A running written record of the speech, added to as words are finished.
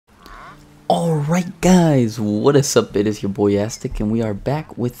Alright guys, what is up? It is your boy Aztec and we are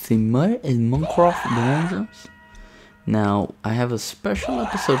back with the Minecraft Bonanzas. Now, I have a special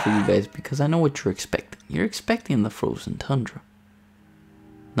episode for you guys because I know what you're expecting. You're expecting the Frozen Tundra.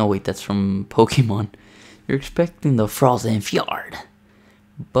 No wait, that's from Pokemon. You're expecting the Frozen Fjord.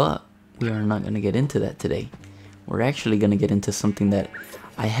 But we are not going to get into that today. We're actually going to get into something that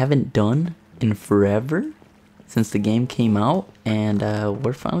I haven't done in forever since the game came out. And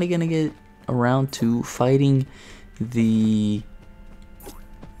we're finally going to get around to fighting the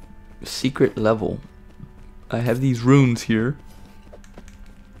secret level. I have these runes here.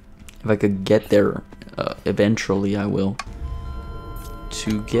 If I could get there eventually, I will,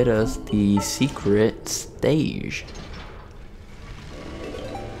 to get us the secret stage.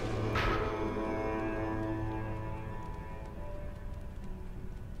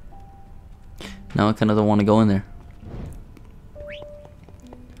 Now I kind of don't want to go in there.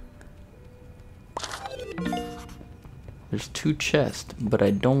 There's two chests, but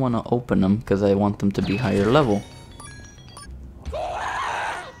I don't want to open them because I want them to be higher level.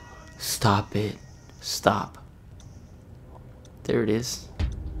 Stop it. Stop. There it is.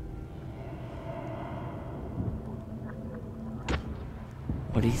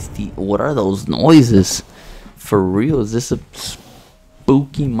 What are those noises? For real, is this a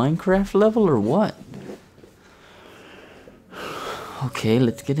spooky Minecraft level or what? Okay,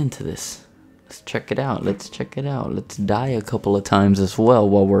 let's get into this. Let's check it out. Let's check it out. Let's die a couple of times as well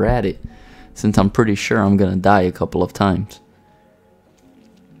while we're at it, since I'm pretty sure I'm gonna die a couple of times.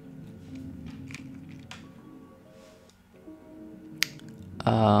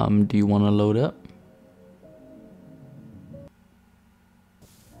 Do you want to load up?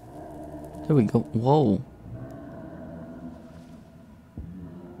 There we go. Whoa.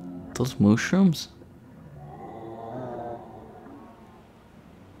 Those mushrooms?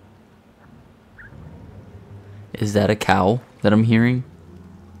 Is that a cow that I'm hearing?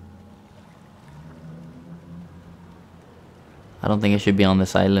 I don't think I should be on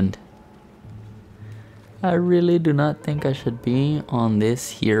this island. I really do not think I should be on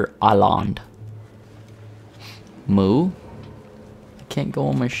this here island. Moo? I can't go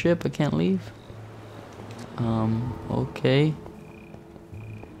on my ship. I can't leave. Okay.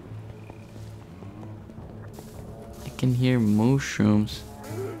 I can hear mushrooms.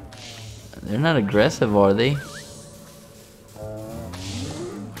 They're not aggressive, are they?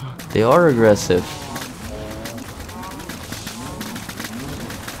 They are aggressive.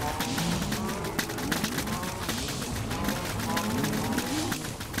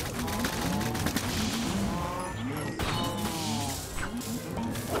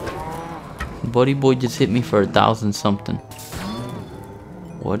 Buddy boy just hit me for 1,000 something.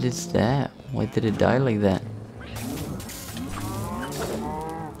 What is that? Why did it die like that?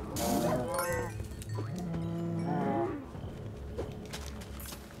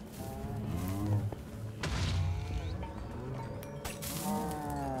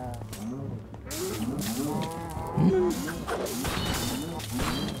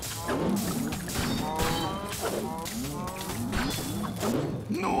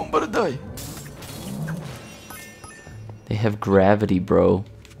 No, I'm about to die. They have gravity, bro.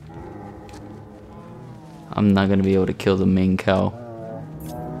 I'm not gonna be able to kill the main cow.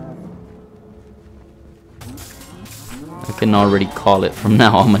 I can already call it from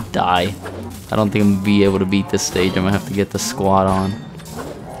now. I'm gonna die. I don't think I'm gonna be able to beat this stage. I'm gonna have to get the squad on.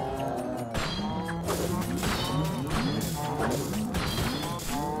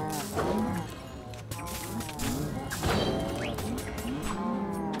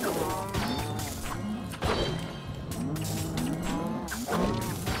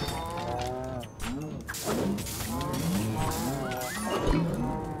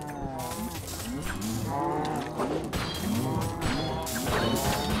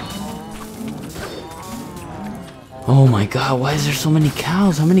 Oh my god, why is there so many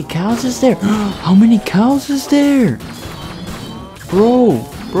cows? How many cows is there? How many cows is there? Bro,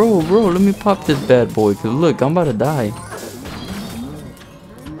 let me pop this bad boy, cause look, I'm about to die.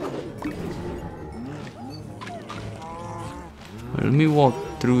 Let me walk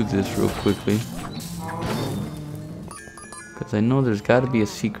through this real quickly, cause I know there's gotta be a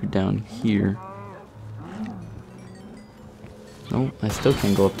secret down here. Nope, I still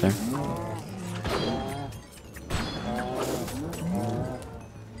can't go up there.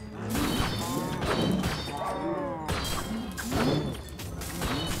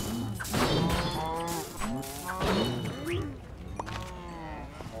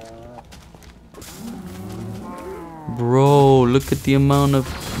 Bro, look at the amount of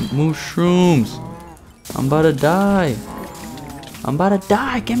mushrooms. I'm about to die. I'm about to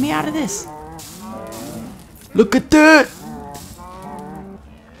die. Get me out of this. Look at that!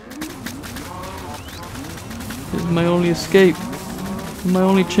 This is my only escape. This is my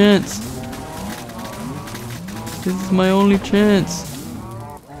only chance. This is my only chance.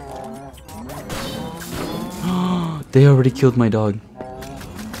 They already killed my dog.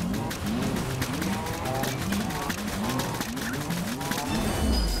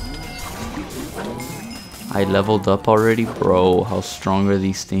 I leveled up already? Bro, how strong are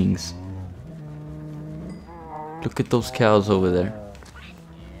these things? Look at those cows over there.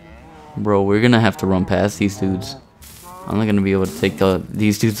 Bro, we're gonna have to run past these dudes. I'm not gonna be able to take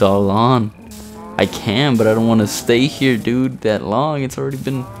these dudes all on. I can, but I don't want to stay here, dude, that long. It's already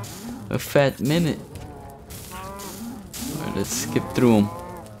been a fat minute. Alright, let's skip through them.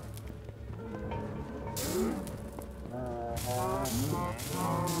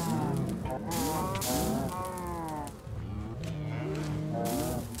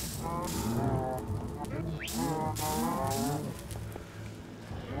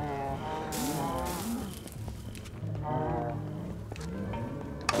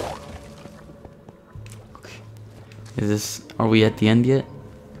 Are we at the end yet?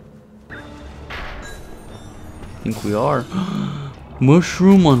 I think we are.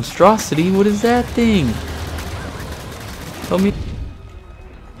 Mushroom monstrosity? What is that thing? Tell me.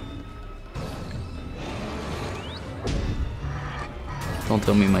 Don't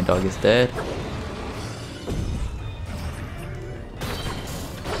tell me my dog is dead.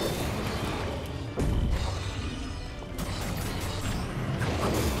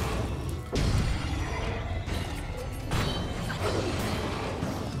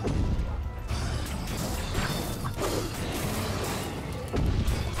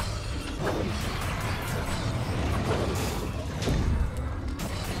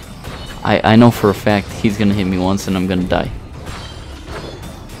 I know for a fact he's gonna hit me once and I'm gonna die.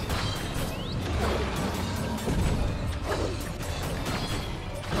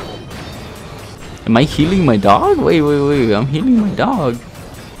 Am I healing my dog? Wait, I'm healing my dog.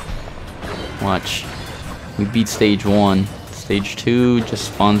 Watch. We beat stage 1. Stage 2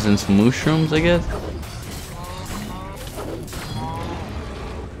 just spawns in some mushrooms, I guess.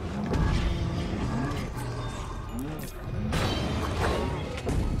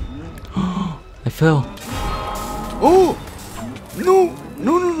 I fell. Oh! No!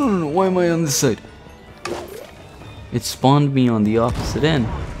 No. Why am I on this side? It spawned me on the opposite end.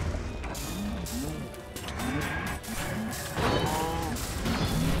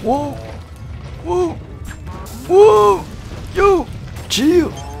 Whoa! Yo!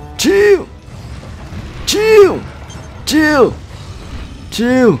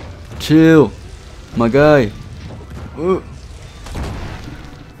 Chill! My guy.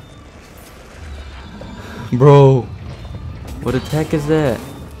 Bro, what attack is that?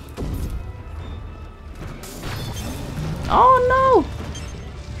 Oh no!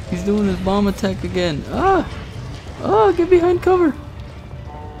 He's doing his bomb attack again. Get behind cover.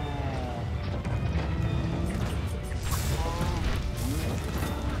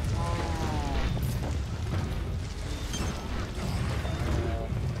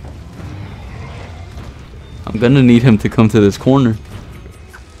 I'm gonna need him to come to this corner.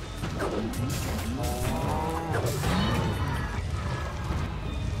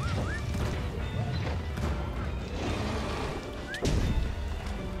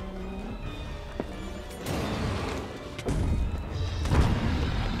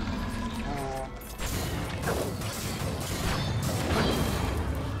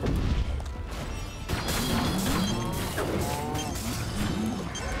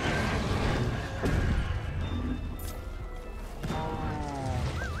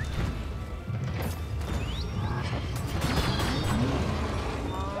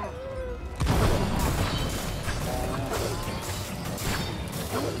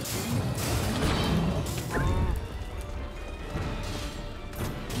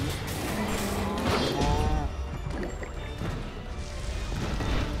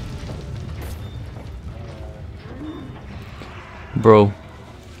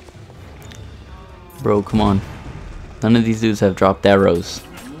 Bro, come on. None of these dudes have dropped arrows.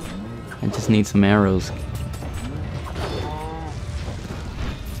 I just need some arrows.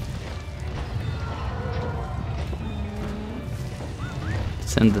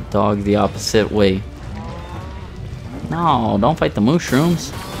 Send the dog the opposite way. No, don't fight the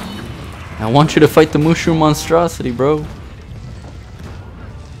mushrooms. I want you to fight the mushroom monstrosity, bro.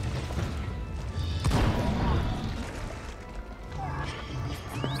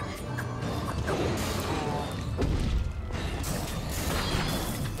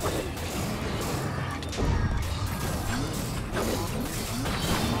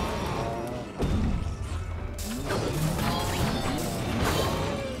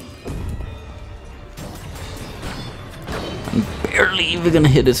 believe we're gonna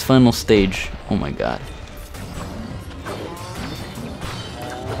hit his final stage. Oh my god.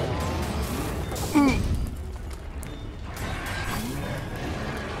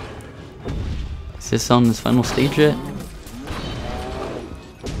 Is this on his final stage yet?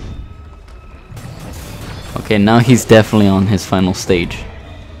 Okay, now he's definitely on his final stage.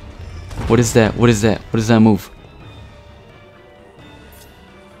 What is that? What is that? What does that move?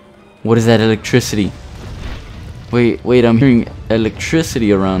 What is that electricity? Wait, I'm hearing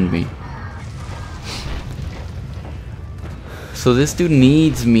electricity around me. So this dude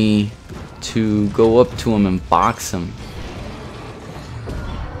needs me to go up to him and box him.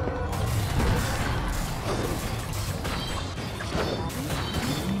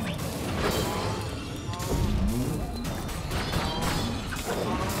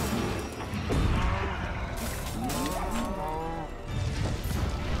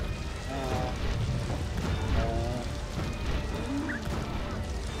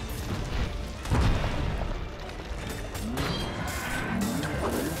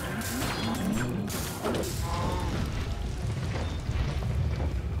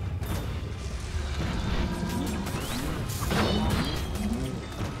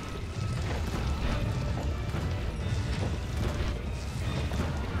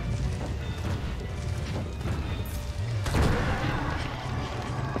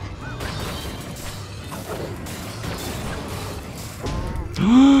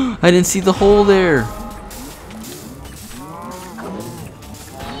 I didn't see the hole there.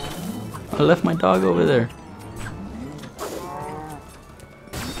 I left my dog over there.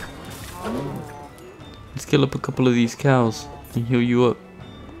 Let's kill up a couple of these cows and heal you up.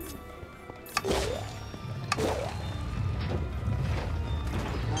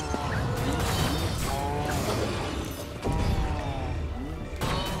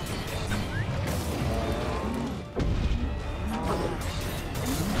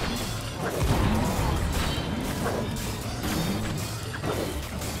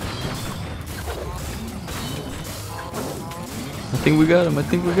 I think we got him. I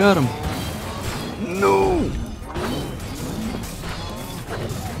think we got him. No!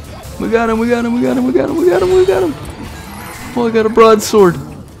 We got him. We got him. We got him. We got him. We got him. We got him. Oh, I got a broadsword.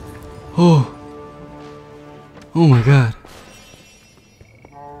 Oh. Oh my god.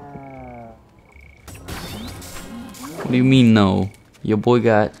 What do you mean no? Your boy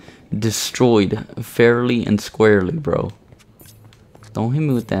got destroyed fairly and squarely, bro. Don't hit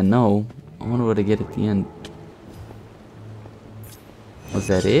me with that no. I wonder what I get at the end. Was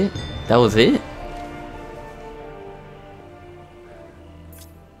that it? That was it?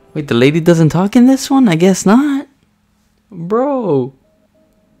 Wait, the lady doesn't talk in this one? I guess not. Bro.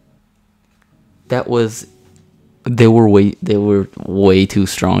 That was... They were way too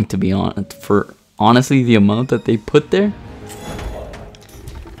strong, to be honest. For honestly, the amount that they put there,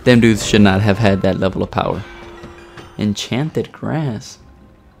 them dudes should not have had that level of power. Enchanted grass.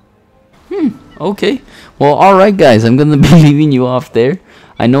 Okay. Well, alright guys, I'm gonna be leaving you off there.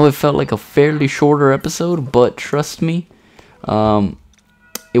 I know it felt like a fairly shorter episode, but trust me,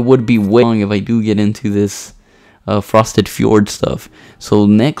 it would be way long if I do get into this Frosted Fjord stuff. So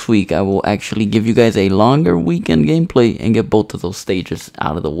next week, I will actually give you guys a longer weekend gameplay and get both of those stages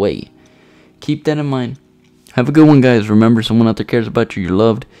out of the way. Keep that in mind. Have a good one, guys. Remember, someone out there cares about you, you're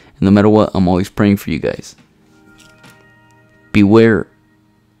loved, and no matter what, I'm always praying for you guys. Beware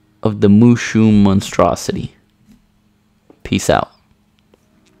of the Mushu monstrosity. Peace out.